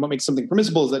 and what makes something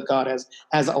permissible is that God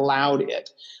has allowed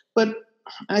it. But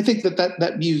I think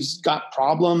that view's got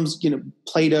problems.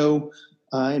 Plato,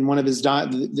 in one of his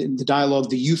the dialogue,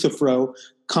 the Euthyphro,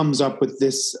 comes up with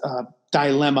this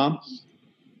dilemma.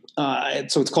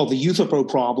 So it's called the Euthyphro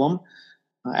problem,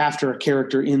 after a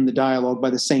character in the dialogue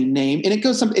by the same name. And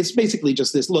it's basically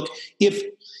just this: look,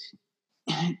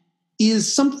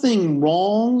 is something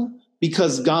wrong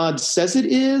because God says it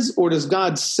is, or does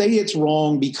God say it's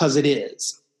wrong because it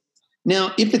is?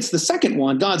 Now, if it's the second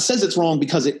one, God says it's wrong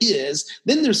because it is,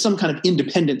 then there's some kind of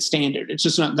independent standard. It's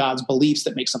just not God's beliefs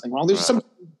that make something wrong. There's some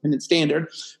independent standard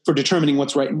for determining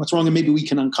what's right and what's wrong, and maybe we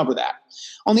can uncover that.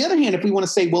 On the other hand, if we want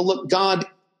to say, well, look,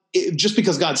 just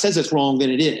because God says it's wrong,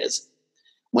 then it is.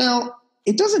 Well,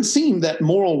 it doesn't seem that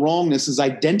moral wrongness is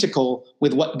identical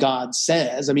with what God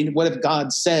says. I mean, what if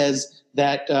God says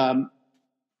that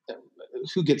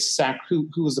who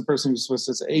was the person who's supposed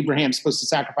to say Abraham's supposed to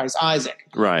sacrifice Isaac?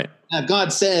 Right. Now,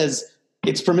 God says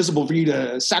it's permissible for you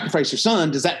to sacrifice your son.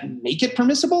 Does that make it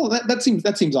permissible? That seems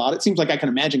odd. It seems like I can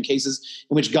imagine cases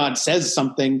in which God says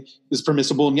something is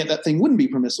permissible, and yet that thing wouldn't be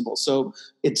permissible. So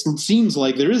it seems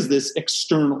like there is this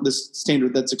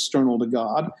standard that's external to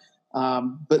God.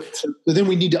 But then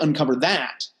we need to uncover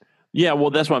that. Yeah, well,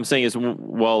 that's what I'm saying is,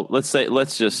 well, let's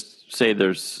just say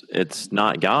it's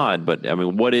not God, but I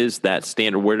mean, what is that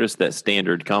standard? Where does that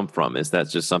standard come from? Is that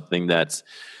just something that's,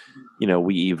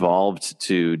 we evolved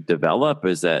to develop?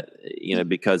 Is that,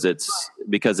 because it's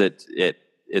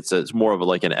more of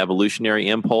like an evolutionary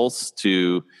impulse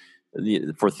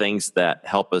for things that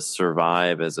help us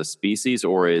survive as a species?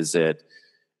 Or is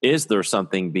there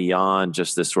something beyond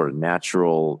just this sort of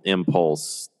natural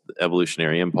impulse,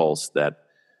 evolutionary impulse that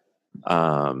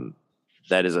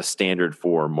is a standard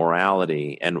for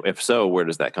morality? And if so, where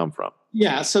does that come from?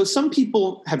 Yeah, so some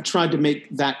people have tried to make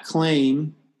that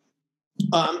claim.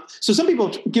 So some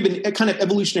people have given a kind of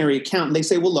evolutionary account, and they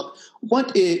say, well, look,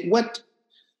 what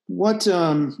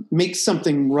makes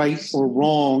something right or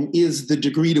wrong is the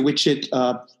degree to which it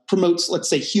promotes, let's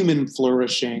say, human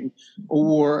flourishing,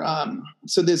 or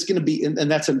so there's going to be, and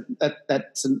that's an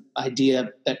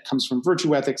idea that comes from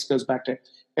virtue ethics, goes back to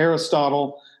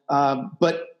Aristotle.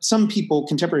 But some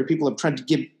contemporary people, have tried to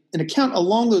give an account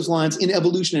along those lines in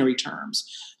evolutionary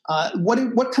terms.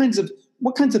 What kinds of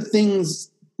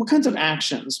things, what kinds of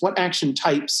actions, what action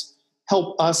types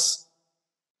help us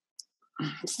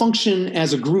function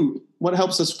as a group? What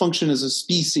helps us function as a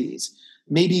species?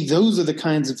 Maybe those are the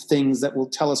kinds of things that will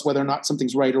tell us whether or not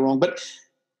something's right or wrong. But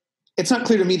it's not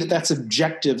clear to me that that's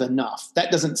objective enough.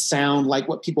 That doesn't sound like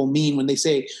what people mean when they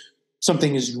say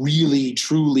something is really,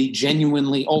 truly,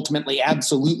 genuinely, ultimately,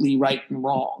 absolutely right and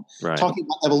wrong. Right. Talking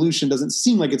about evolution doesn't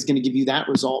seem like it's going to give you that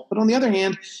result. But on the other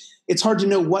hand, it's hard to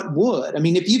know what would. I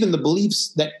mean, if even the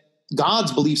beliefs that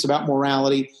God's beliefs about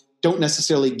morality don't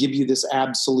necessarily give you this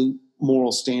absolute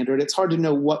moral standard, it's hard to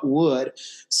know what would.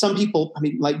 Some people,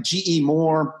 like G.E.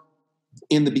 Moore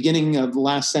in the beginning of the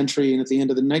last century and at the end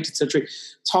of the 19th century,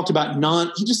 talked about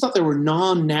he just thought there were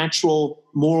non-natural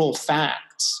moral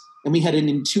facts. And we had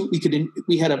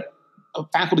a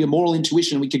faculty of moral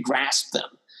intuition, and we could grasp them.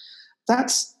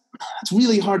 That's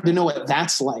really hard to know what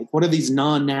that's like. What are these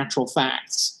non-natural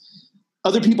facts?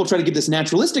 Other people try to give this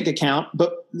naturalistic account,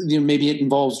 but maybe it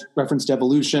involves reference to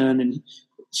evolution, and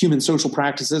human social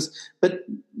practices, but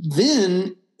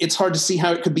then it's hard to see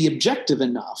how it could be objective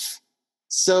enough.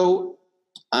 So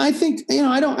I think,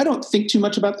 I don't think too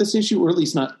much about this issue, or at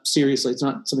least not seriously. It's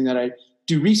not something that I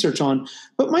do research on,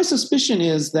 but my suspicion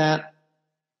is that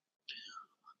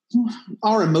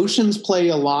our emotions play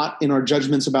a lot in our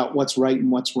judgments about what's right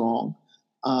and what's wrong.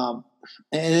 And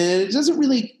it doesn't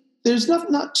really, there's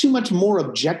not too much more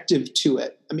objective to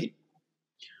it. I mean,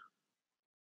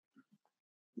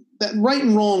 that right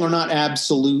and wrong are not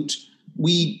absolute.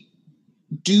 We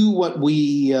do what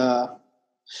we, right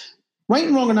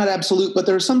and wrong are not absolute, but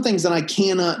there are some things that I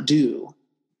cannot do.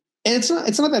 And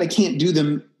it's not that I can't do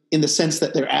them in the sense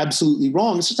that they're absolutely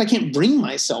wrong. It's just I can't bring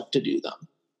myself to do them.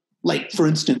 Like, for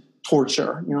instance,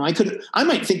 torture. I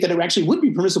might think that it actually would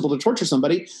be permissible to torture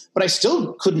somebody, but I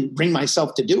still couldn't bring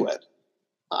myself to do it.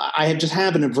 I just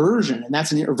have an aversion, and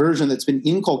that's an aversion that's been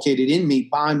inculcated in me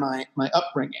by my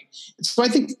upbringing. So I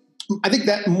think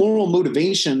that moral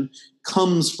motivation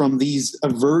comes from these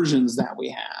aversions that we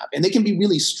have, and they can be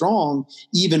really strong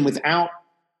even without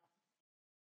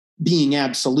being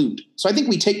absolute. So I think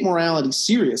we take morality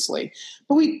seriously,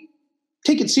 but we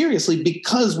take it seriously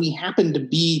because we happen to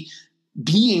be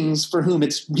beings for whom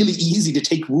it's really easy to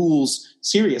take rules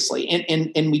seriously.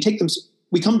 And we take them,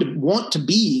 we come to want to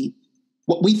be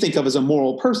what we think of as a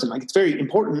moral person. Like, it's very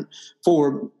important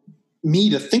for me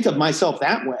to think of myself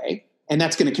that way, and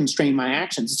that's going to constrain my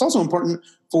actions. It's also important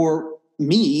for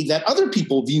me that other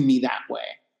people view me that way,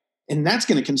 and that's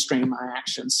going to constrain my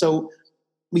actions. So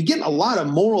we get a lot of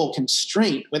moral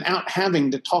constraint without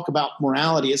having to talk about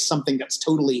morality as something that's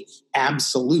totally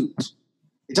absolute.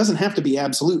 It doesn't have to be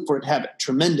absolute for it to have a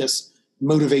tremendous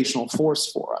motivational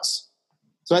force for us.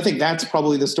 So I think that's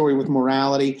probably the story with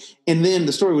morality. And then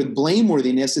the story with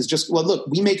blameworthiness is just, well, look,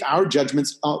 we make our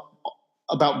judgments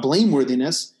about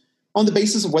blameworthiness on the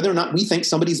basis of whether or not we think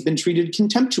somebody's been treated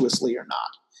contemptuously or not.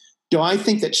 Do I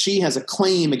think that she has a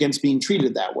claim against being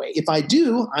treated that way? If I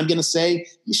do, I'm going to say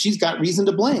she's got reason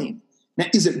to blame. Now,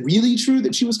 is it really true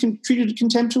that she was treated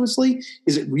contemptuously?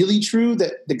 Is it really true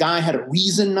that the guy had a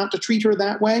reason not to treat her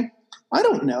that way? I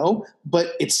don't know,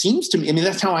 but it seems to me, I mean,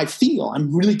 that's how I feel.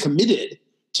 I'm really committed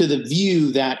to the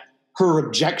view that her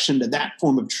objection to that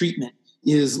form of treatment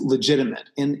is legitimate.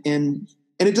 And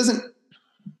it doesn't,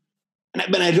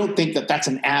 but I don't think that that's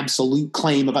an absolute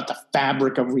claim about the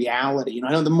fabric of reality.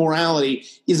 I know the morality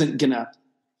doesn't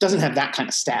have that kind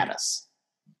of status.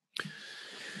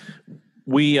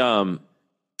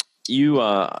 You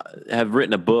have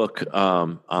written a book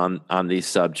on these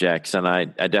subjects, and I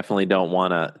definitely don't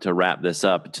want to wrap this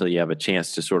up until you have a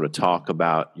chance to sort of talk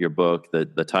about your book,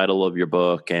 the title of your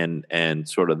book, and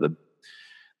sort of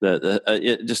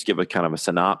just give a kind of a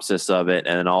synopsis of it,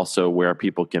 and also where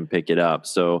people can pick it up.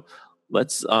 So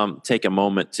let's take a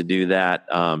moment to do that.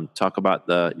 Talk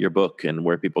about your book and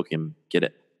where people can get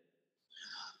it.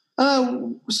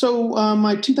 So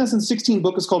my 2016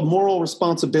 book is called Moral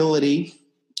Responsibility,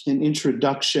 an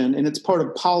Introduction, and it's part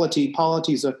of Polity.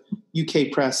 Polity is a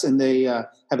UK press, and they have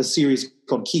a series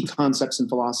called Key Concepts in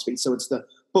Philosophy. So it's the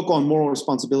book on moral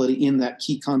responsibility in that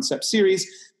Key Concept series,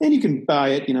 and you can buy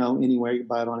it, anywhere. You can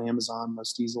buy it on Amazon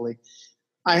most easily.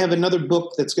 I have another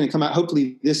book that's going to come out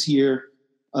hopefully this year,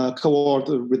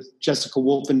 co-authored with Jessica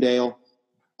Wolfendale,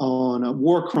 on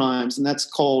war crimes, and that's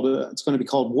called. It's going to be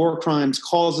called War Crimes: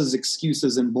 Causes,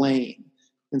 Excuses, and Blame.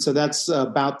 And so that's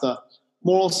about the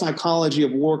moral psychology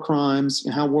of war crimes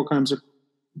and how war crimes are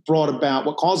brought about,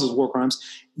 what causes war crimes,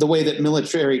 the way that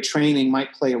military training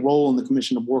might play a role in the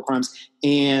commission of war crimes,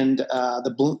 and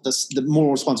the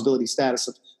moral responsibility status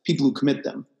of people who commit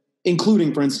them,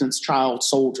 including, for instance, child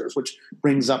soldiers, which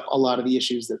brings up a lot of the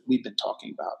issues that we've been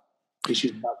talking about,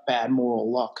 issues about bad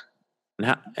moral luck.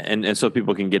 And so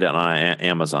people can get it on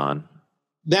Amazon.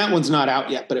 That one's not out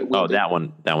yet, but it will be. That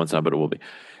one's not, but it will be.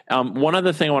 One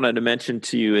other thing I wanted to mention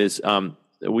to you is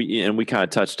we kind of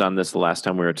touched on this the last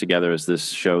time we were together, is this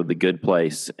show, The Good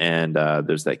Place, and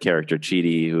there's that character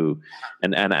Chidi who,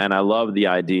 and I love the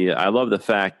idea. I love the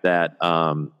fact that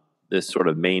this sort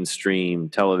of mainstream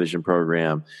television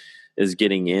program is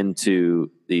getting into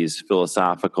these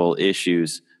philosophical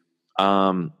issues.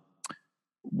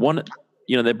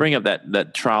 They bring up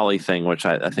that trolley thing, which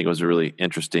I think was a really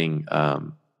interesting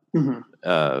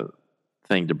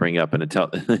thing to bring up in a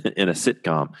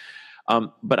sitcom.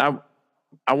 But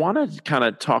I want to kind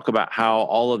of talk about how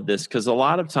all of this, because a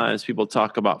lot of times people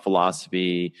talk about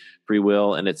philosophy, free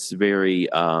will, and it's very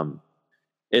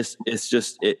it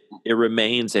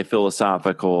remains a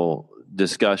philosophical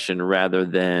discussion rather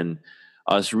than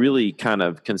us really kind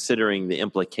of considering the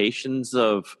implications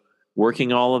of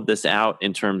working all of this out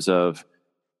in terms of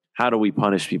how do we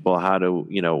punish people? How do,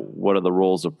 what are the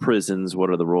roles of prisons?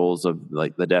 What are the roles of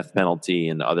like the death penalty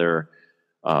and other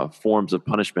forms of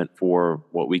punishment for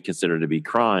what we consider to be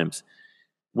crimes?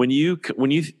 When you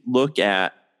look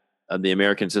at the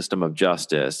American system of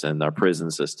justice and our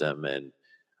prison system and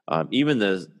even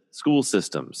the school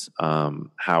systems,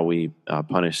 how we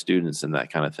punish students and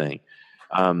that kind of thing,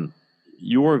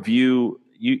 your view,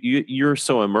 you're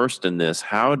so immersed in this.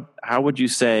 How would you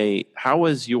say, how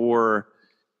is your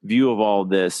view of all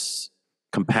this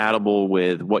compatible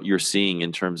with what you're seeing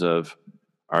in terms of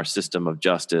our system of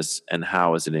justice, and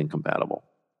how is it incompatible?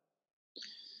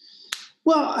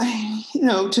 Well,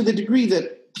 to the degree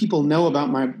that people know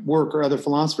about my work or other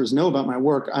philosophers know about my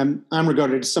work, I'm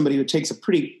regarded as somebody who takes a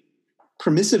pretty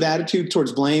permissive attitude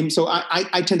towards blame. So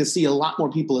I tend to see a lot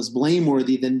more people as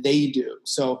blameworthy than they do.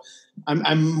 So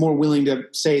I'm more willing to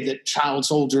say that child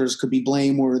soldiers could be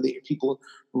blameworthy, people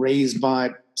raised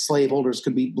by slaveholders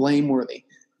could be blameworthy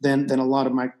than a lot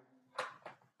of my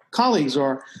colleagues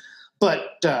are.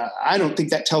 But I don't think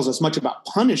that tells us much about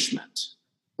punishment.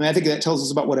 I mean, I think that tells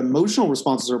us about what emotional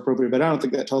responses are appropriate, but I don't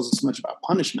think that tells us much about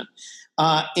punishment.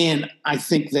 And I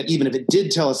think that even if it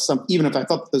did tell us even if I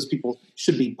thought that those people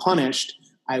should be punished,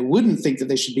 I wouldn't think that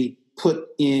they should be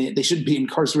they should be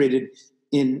incarcerated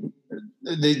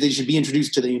they should be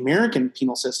introduced to the American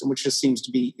penal system, which just seems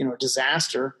to be, a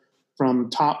disaster from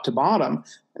top to bottom.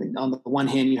 I mean, on the one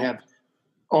hand, you have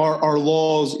our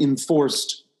laws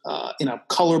enforced in a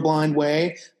colorblind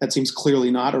way. That seems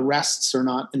clearly not. Arrests are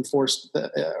not enforced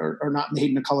are not made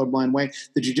in a colorblind way.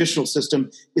 The judicial system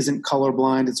isn't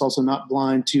colorblind. It's also not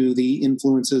blind to the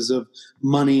influences of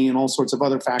money and all sorts of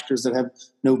other factors that have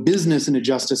no business in a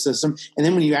justice system. And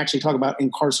then when you actually talk about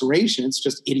incarceration, it's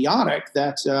just idiotic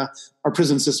that our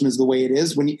prison system is the way it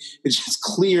is. It's just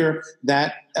clear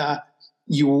that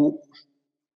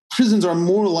prisons are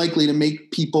more likely to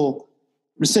make people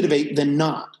recidivate than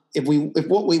not. If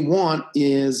what we want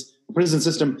is a prison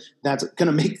system that's going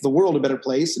to make the world a better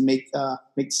place and make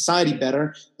society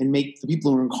better and make the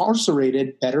people who are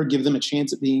incarcerated better, give them a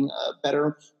chance at being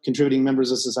better contributing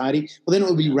members of society, well, then it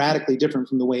would be radically different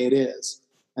from the way it is.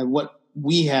 And what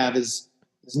we have is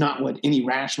not what any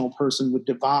rational person would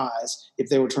devise if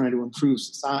they were trying to improve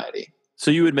society.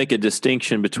 So you would make a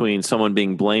distinction between someone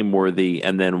being blameworthy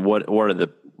and then what are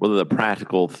the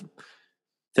practical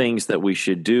things that we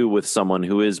should do with someone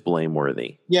who is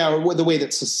blameworthy? Yeah, or the way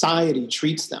that society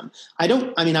treats them.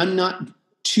 I'm not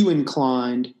too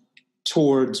inclined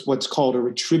towards what's called a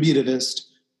retributivist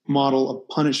model of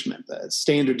punishment. The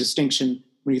standard distinction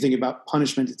when you think about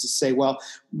punishment is to say, well,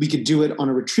 we could do it on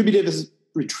a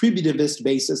retributivist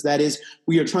basis. That is,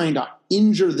 we are trying to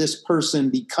injure this person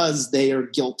because they are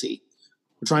guilty.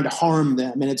 We're trying to harm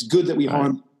them, and it's good that we harm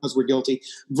them because we're guilty,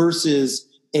 versus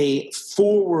a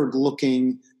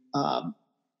forward-looking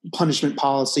punishment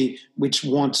policy which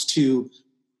wants to,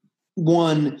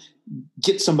 one,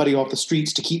 get somebody off the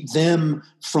streets to keep them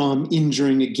from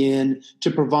injuring again, to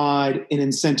provide an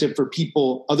incentive for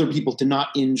other people to not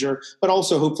injure, but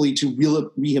also hopefully to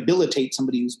rehabilitate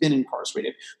somebody who's been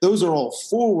incarcerated. Those are all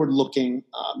forward-looking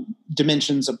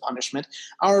dimensions of punishment.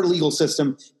 Our legal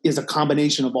system is a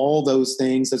combination of all those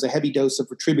things. There's a heavy dose of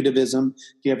retributivism.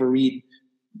 If you ever read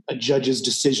a judge's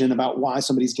decision about why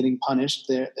somebody's getting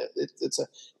punished,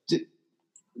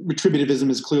 retributivism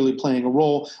is clearly playing a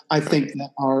role. I think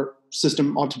that our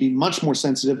system ought to be much more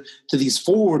sensitive to these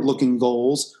forward-looking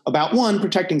goals about, one,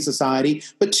 protecting society,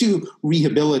 but two,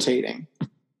 rehabilitating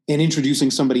and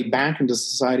introducing somebody back into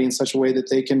society in such a way that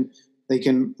they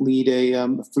can lead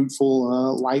a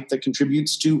fruitful life that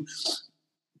contributes to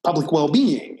public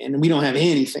well-being. And we don't have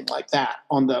anything like that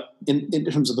in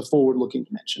terms of the forward-looking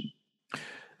dimension.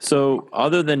 So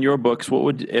other than your books, what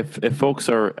would, if folks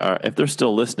if they're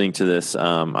still listening to this,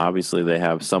 obviously they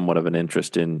have somewhat of an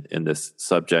interest in this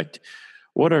subject,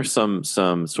 what are some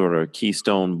sort of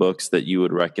keystone books that you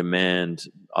would recommend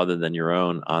other than your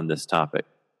own on this topic?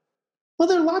 Well,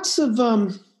 there are lots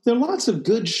of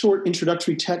good short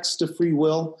introductory texts to free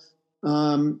will,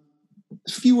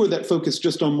 fewer that focus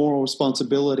just on moral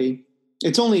responsibility.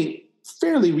 It's only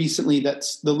fairly recently that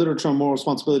the literature on moral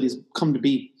responsibility has come to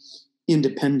be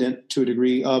independent to a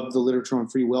degree of the literature on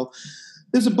free will.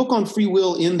 There's a book on free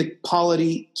will in the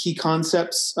Polity Key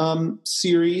Concepts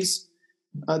series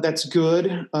that's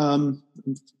good. I'm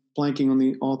blanking on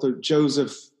the author.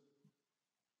 Joseph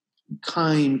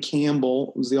Kine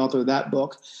Campbell was the author of that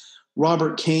book.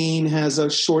 Robert Kane has a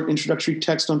short introductory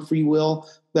text on free will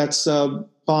that's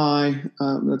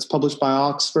published by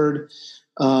Oxford.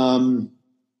 I'm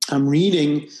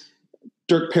reading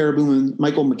Dirk Pereboom and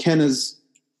Michael McKenna's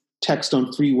text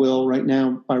on free will right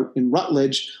now in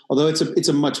Rutledge, although it's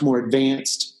a much more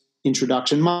advanced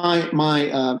introduction.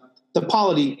 The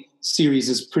Polity series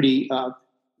is pretty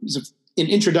is an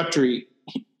introductory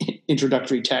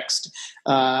text,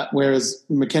 whereas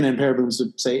McKenna and Paraboom's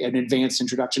would say an advanced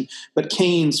introduction. But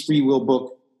Kane's free will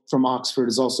book from Oxford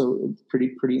is also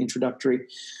pretty introductory.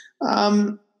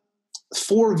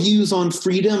 4 Views on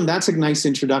Freedom, that's a nice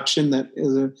introduction that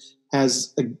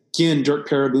has, again, Dirk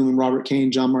Paraboom and Robert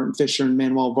Kane, John Martin Fisher, and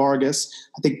Manuel Vargas.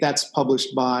 I think that's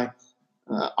published by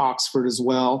Oxford as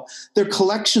well. They're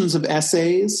collections of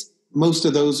essays. Most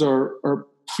of those are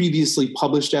previously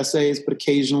published essays, but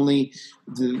occasionally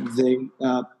an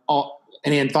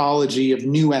anthology of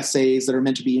new essays that are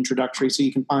meant to be introductory, so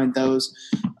you can find those.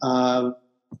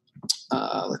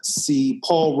 Let's see,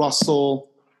 Paul Russell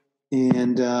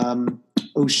and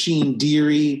Oisin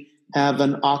Deary have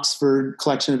an Oxford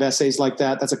collection of essays like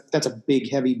that. That's a big,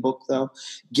 heavy book, though.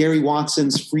 Gary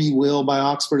Watson's Free Will by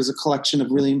Oxford is a collection of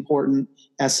really important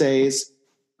essays.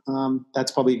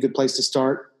 That's probably a good place to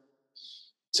start.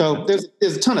 So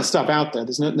there's a ton of stuff out there.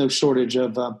 There's no shortage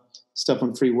of stuff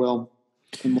on free will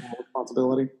and moral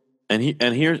responsibility. And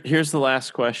here's the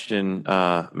last question,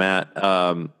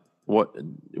 Matt. What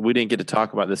we didn't get to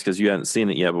talk about this because you hadn't seen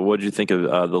it yet, but what did you think of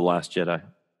The Last Jedi?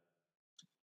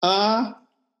 It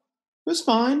was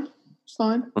fine. It's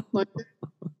fine. Like,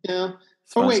 yeah.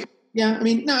 Oh wait, yeah.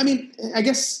 I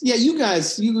guess, yeah. You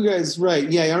guys,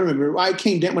 right? Yeah, I remember. When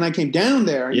I came down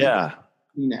there. Yeah.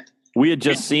 We had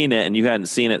just seen it, and you hadn't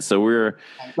seen it, so we were.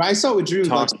 I saw what Drew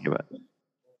talking about.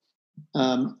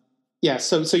 Yeah.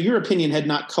 So your opinion had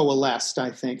not coalesced.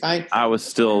 I think I was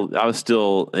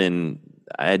still in.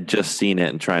 I had just seen it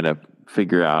and trying to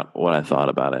figure out what I thought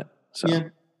about it. So. Yeah.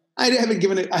 I haven't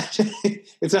given it.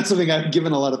 It's not something I've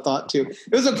given a lot of thought to.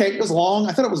 It was okay. It was long.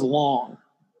 I thought it was long.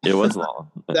 It was long.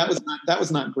 That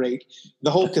was not great. The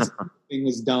whole thing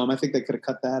was dumb. I think they could have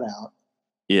cut that out.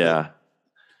 Yeah.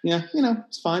 But, yeah.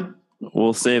 It's fine.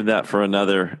 We'll save that for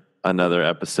another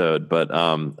episode. But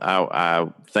I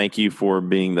thank you for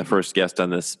being the first guest on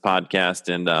this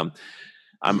podcast, and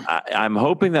I'm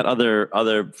hoping that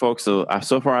other folks. So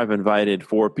far, I've invited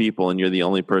 4 people, and you're the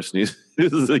only person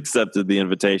who's accepted the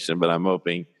invitation. But I'm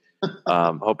hoping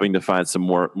to find some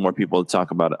more people to talk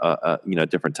about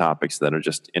different topics that are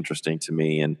just interesting to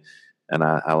me, and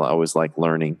I always like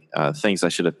learning things I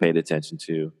should have paid attention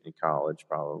to in college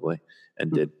probably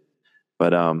and did.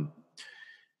 But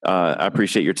I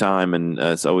appreciate your time, and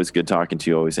it's always good talking to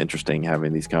you. Always interesting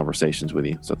having these conversations with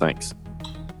you. So thanks.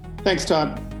 Thanks,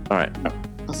 Todd. All right.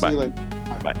 I'll see you later.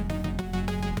 Bye.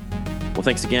 Well,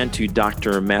 thanks again to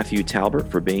Dr. Matthew Talbert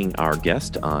for being our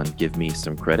guest on Give Me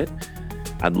Some Credit.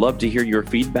 I'd love to hear your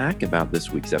feedback about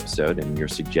this week's episode and your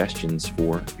suggestions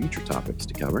for future topics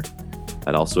to cover.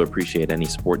 I'd also appreciate any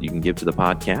support you can give to the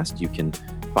podcast. You can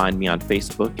find me on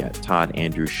Facebook at Todd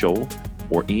Andrew Scholl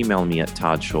or email me at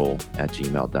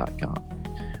toddscholl@gmail.com.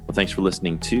 Well, thanks for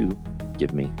listening to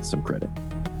Give Me Some Credit.